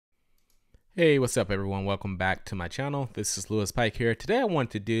Hey, what's up everyone? Welcome back to my channel. This is Lewis Pike here. Today I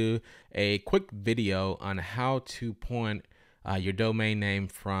want to do a quick video on how to point your domain name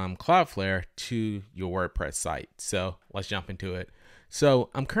from Cloudflare to your WordPress site. So let's jump into it. So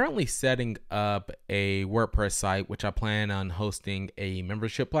I'm currently setting up a WordPress site, which I plan on hosting a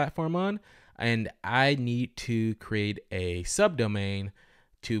membership platform on, and I need to create a subdomain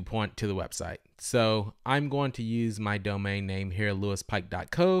to point to the website. So I'm going to use my domain name here,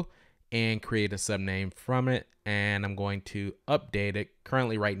 lewispike.co, and create a subname from it, and I'm going to update it.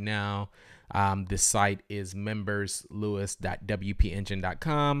 Currently right now, the site is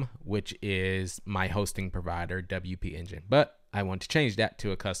memberslewis.wpengine.com, which is my hosting provider, WP Engine, but I want to change that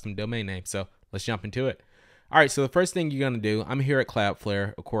to a custom domain name. So let's jump into it. All right, so the first thing you're gonna do, I'm here at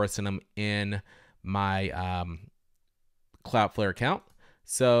Cloudflare, of course, and I'm in my Cloudflare account.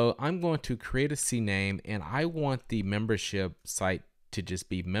 So I'm going to create a CNAME, and I want the membership site to just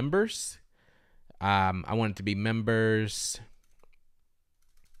be members. I want it to be members.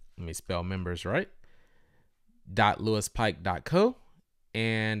 Let me spell members right. .lewispike.co,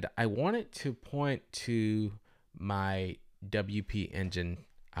 and I want it to point to my WP Engine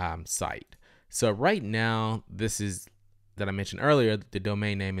site. So right now, this is that I mentioned earlier. The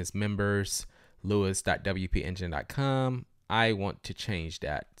domain name is memberslewis.wpengine.com. I want to change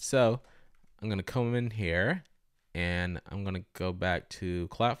that, so I'm going to come in here and I'm going to go back to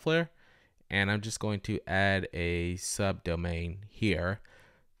Cloudflare, and I'm just going to add a subdomain here,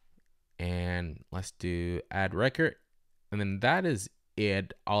 and let's do add record, and then that is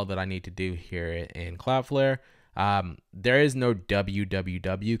it, all that I need to do here in Cloudflare. There is no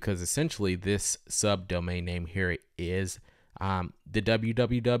www because essentially this subdomain name here is the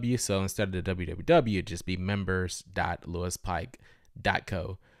www. So instead of the www, it'd just be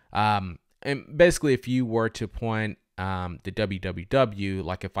members.lewispike.co. And basically, if you were to point the www,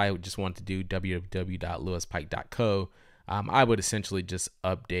 like if I just want to do www.lewispike.co, I would essentially just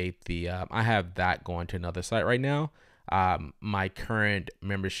update the, I have that going to another site right now, my current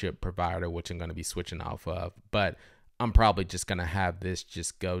membership provider, which I'm going to be switching off of, but I'm probably just going to have this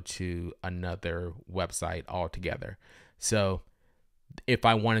just go to another website altogether. So if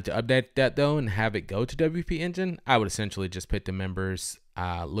I wanted to update that though and have it go to WP Engine, I would essentially just put the members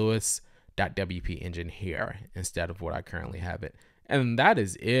Lewis.wp Engine here instead of what I currently have it. And that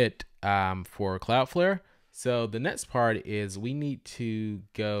is it for Cloudflare. So the next part is we need to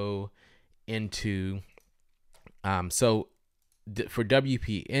go into, for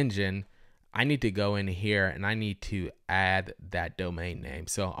WP Engine, I need to go in here and I need to add that domain name.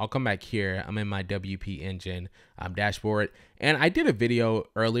 So I'll come back here. I'm in my WP Engine dashboard, and I did a video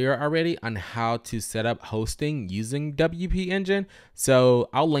earlier already on how to set up hosting using WP Engine. So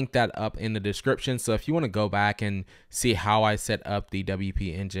I'll link that up in the description. So if you want to go back and see how I set up the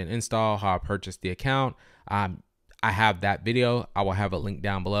WP Engine install, how I purchased the account, I have that video. I will have a link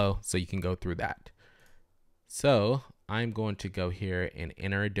down below so you can go through that. So I'm going to go here and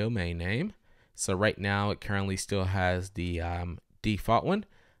enter a domain name. So right now it currently still has the default one.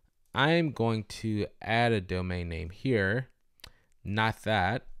 I'm going to add a domain name here. Not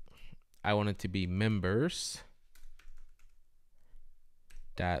that. I want it to be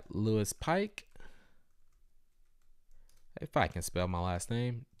members.lewispike, if I can spell my last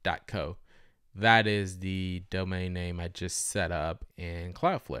name, .co. That is the domain name I just set up in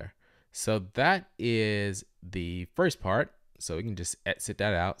Cloudflare. So that is the first part. So we can just exit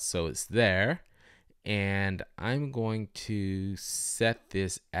that out. So it's there. And I'm going to set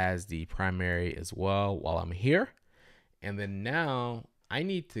this as the primary as well while I'm here. And then now I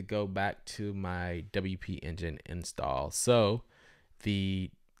need to go back to my WP Engine install. So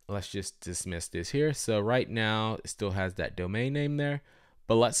let's just dismiss this here. So right now it still has that domain name there,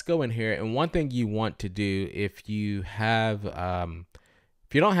 but let's go in here. And one thing you want to do if you have,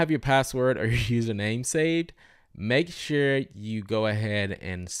 if you don't have your password or your username saved, make sure you go ahead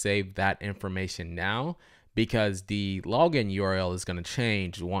and save that information now, because the login URL is going to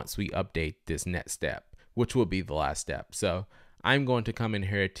change once we update this next step, which will be the last step. So I'm going to come in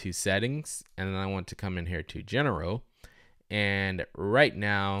here to settings, and then I want to come in here to general. And right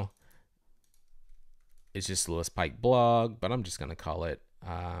now it's just Lewis Pike blog, but I'm just going to call it,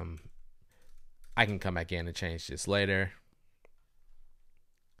 I can come back in and change this later.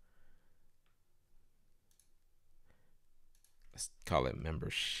 Let's call it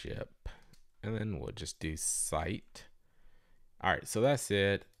membership, and then we'll just do site. All right, so that's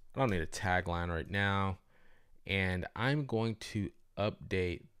it. I don't need a tagline right now, and I'm going to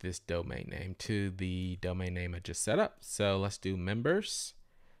update this domain name to the domain name I just set up. So let's do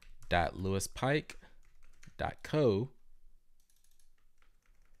members.lewispike.co,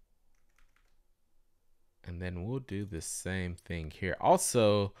 And then we'll do the same thing here.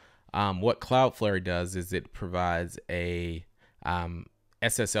 Also, what Cloudflare does is it provides a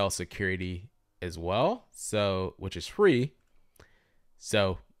SSL security as well, so which is free.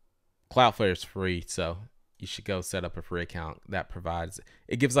 So Cloudflare is free, so you should go set up a free account that provides.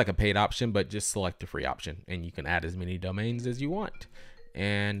 It gives like a paid option, but just select the free option, and you can add as many domains as you want.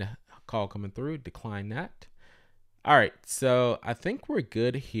 And call coming through, decline that. All right, so I think we're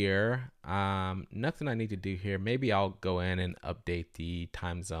good here. Nothing I need to do here. Maybe I'll go in and update the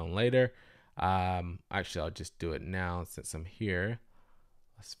time zone later. Actually, I'll just do it now since I'm here.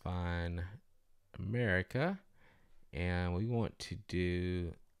 Let's find America, and we want to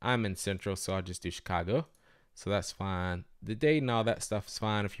do, I'm in Central, so I'll just do Chicago. So that's fine. The date and all that stuff is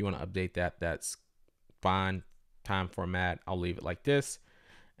fine. If you want to update that, that's fine. Time format, I'll leave it like this.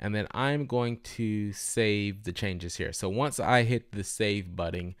 And then I'm going to save the changes here. So once I hit the save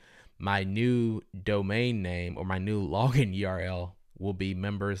button, my new domain name or my new login URL will be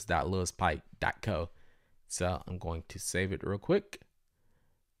members.lewispike.co. So I'm going to save it real quick.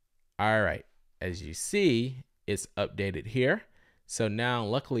 All right, as you see, it's updated here. So now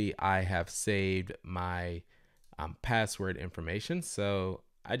luckily I have saved my password information. So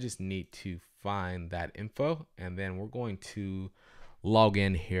I just need to find that info, and then we're going to log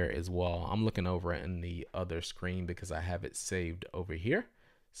in here as well. I'm looking over in the other screen because I have it saved over here.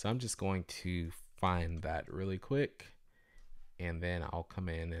 So I'm just going to find that really quick, and then I'll come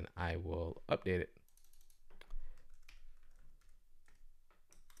in and I will update it.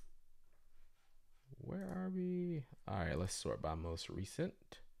 Where are we? All right, let's sort by most recent.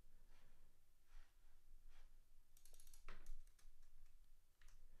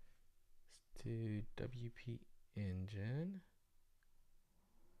 Let's do WP Engine.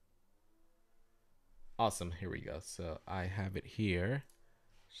 Awesome, here we go. So I have it here.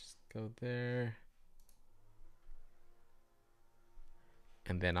 Just go there.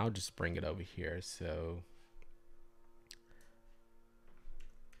 And then I'll just bring it over here. So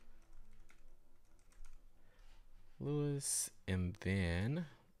Lewis, and then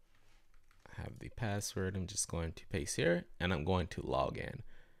I have the password. I'm just going to paste here, and I'm going to log in.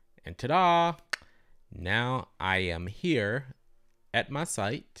 And ta-da! Now I am here at my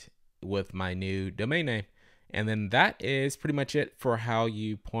site with my new domain name. And then that is pretty much it for how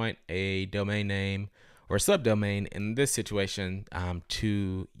you point a domain name or subdomain in this situation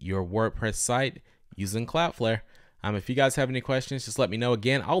to your WordPress site using Cloudflare. If you guys have any questions, just let me know.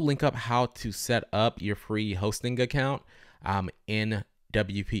 Again, I'll link up how to set up your free hosting account in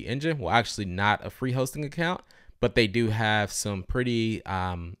WP Engine. Well, actually not a free hosting account, but they do have some pretty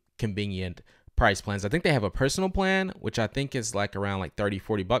convenient price plans. I think they have a personal plan, which I think is like around like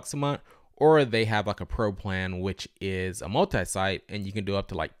 30-40 bucks a month, or they have like a pro plan, which is a multi-site and you can do up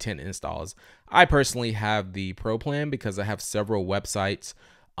to like 10 installs. I personally have the pro plan because I have several websites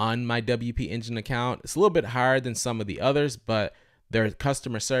on my WP Engine account. It's a little bit higher than some of the others, but their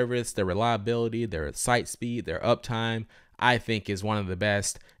customer service, their reliability, their site speed, their uptime, I think is one of the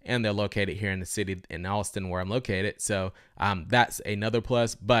best, and they're located here in the city in Austin where I'm located. So that's another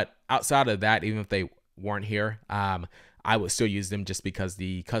plus. But outside of that, even if they weren't here, I would still use them just because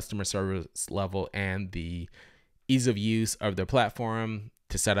the customer service level and the ease of use of their platform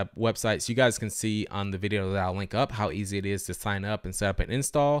to set up websites. You guys can see on the video that I'll link up how easy it is to sign up and set up and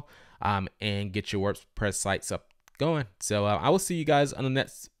install and get your WordPress sites up going. So I will see you guys on the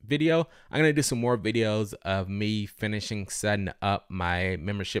next video. I'm going to do some more videos of me finishing setting up my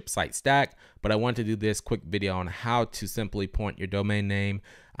membership site stack, but I want to do this quick video on how to simply point your domain name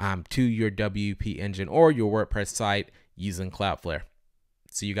to your WP Engine or your WordPress site using Cloudflare.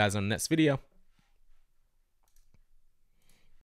 See you guys on the next video.